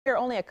You're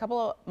only a couple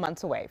of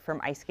months away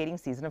from ice skating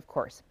season, of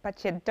course,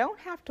 but you don't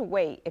have to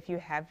wait if you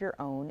have your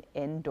own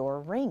indoor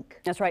rink.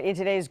 That's right. In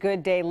today's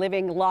Good Day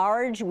Living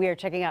Large, we are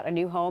checking out a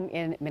new home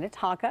in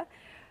Minnetonka.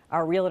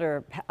 Our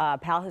realtor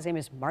pal, his name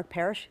is Mark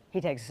Parrish. He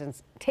takes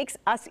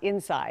us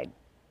inside.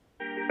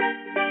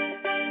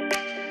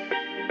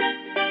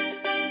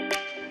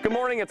 Good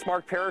morning, it's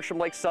Mark Parrish from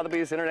Lake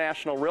Sotheby's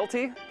International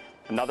Realty.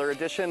 Another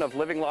edition of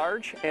Living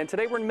Large, and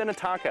today we're in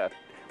Minnetonka.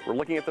 We're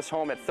looking at this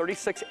home at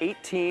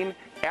 3618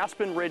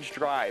 Aspen Ridge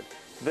Drive.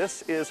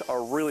 This is a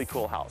really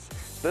cool house.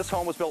 This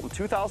home was built in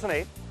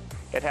 2008.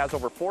 It has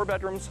over 4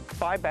 bedrooms,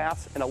 5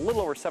 baths, and a little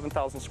over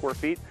 7,000 square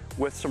feet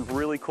with some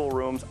really cool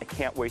rooms. I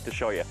can't wait to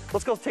show you.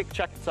 Let's go take a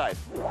check inside.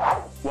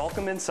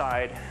 Welcome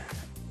inside.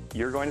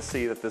 You're going to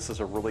see that this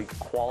is a really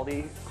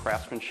quality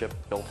craftsmanship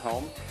built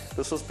home.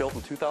 This was built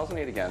in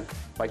 2008 again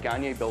by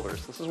Gagne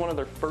Builders. This is one of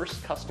their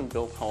first custom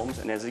built homes,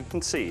 and as you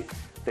can see,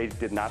 they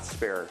did not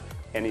spare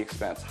any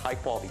expense. High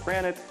quality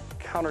granite,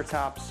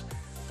 countertops,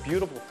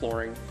 beautiful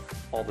flooring.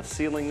 All the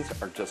ceilings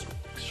are just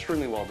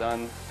extremely well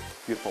done.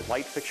 Beautiful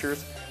light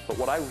fixtures. But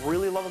what I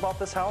really love about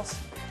this house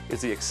is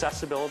the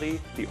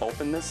accessibility, the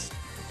openness.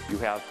 You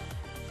have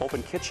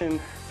open kitchen,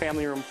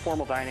 family room,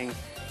 formal dining.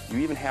 You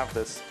even have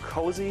this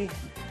cozy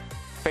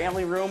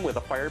family room with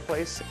a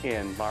fireplace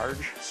and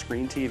large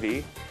screen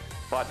TV.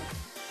 But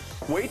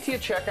wait till you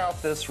check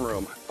out this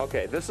room.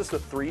 Okay, this is the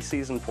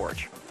 3-season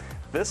porch.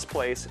 This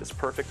place is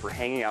perfect for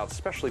hanging out,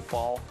 especially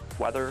fall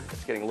weather.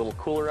 It's getting a little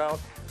cooler out.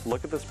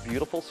 Look at this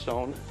beautiful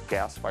stone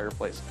gas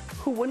fireplace.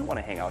 Who wouldn't want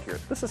to hang out here?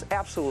 This is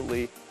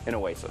absolutely an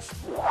oasis.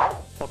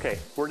 Okay,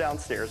 we're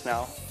downstairs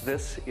now.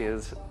 This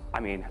is,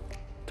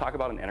 talk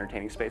about an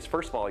entertaining space.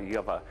 First of all, you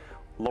have a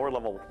lower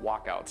level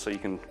walkout, so you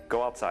can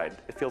go outside.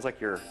 It feels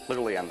like you're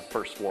literally on the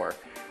first floor.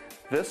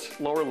 This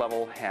lower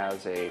level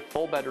has a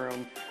full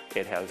bedroom.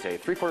 It has a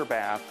 3/4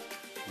 bath,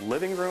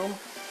 living room.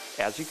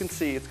 As you can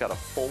see, it's got a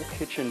full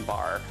kitchen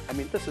bar.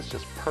 This is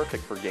just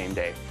perfect for game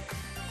day.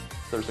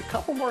 There's a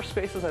couple more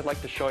spaces I'd like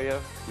to show you.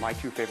 My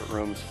 2 favorite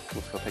rooms.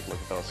 Let's go take a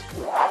look at those.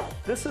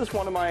 This is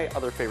one of my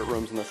other favorite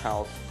rooms in this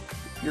house.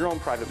 Your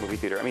own private movie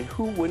theater.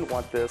 Who wouldn't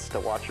want this to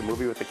watch a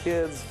movie with the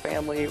kids,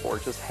 family, or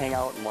just hang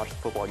out and watch the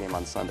football game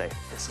on Sunday?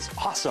 This is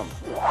awesome.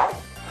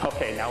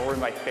 Okay, now we're in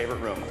my favorite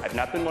room. I've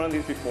not been one of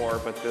these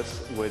before, but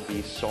this would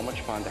be so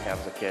much fun to have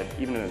as a kid,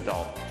 even an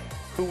adult.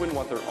 Who wouldn't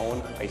want their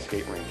own ice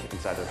skate rink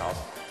inside their house?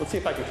 Let's see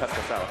if I can test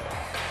this out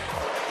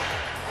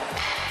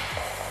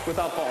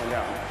without falling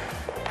down.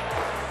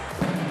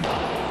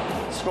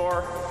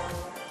 Score.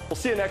 We'll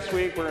see you next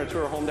week. We're going to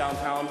tour a home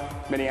downtown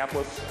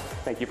Minneapolis.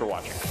 Thank you for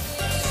watching.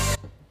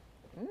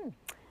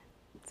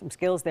 Some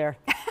skills there.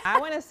 I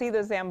want to see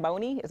the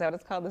Zamboni. Is that what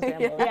it's called? The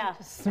Zamboni? Yeah.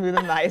 Just smooth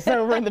and nice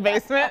over in the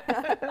basement.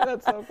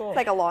 That's so cool. It's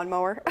like a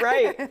lawnmower.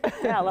 Right.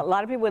 Yeah, a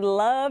lot of people would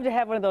love to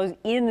have one of those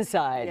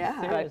inside.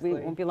 Yeah. But we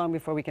won't be long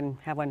before we can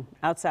have one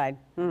outside.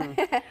 All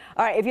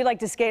right, if you'd like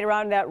to skate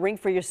around that rink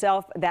for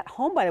yourself, that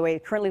home, by the way,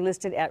 currently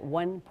listed at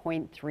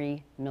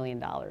 $1.3 million.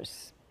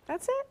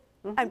 That's it?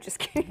 I'm just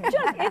kidding.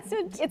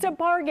 It's a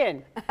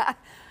bargain.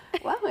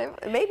 Well,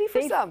 maybe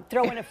for some.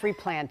 Throw in a free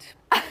plant.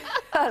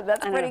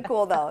 That's pretty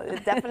cool, though.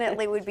 It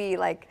definitely would be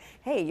like,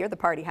 hey, you're the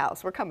party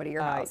house. We're coming to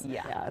your house.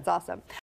 Yeah. That's awesome.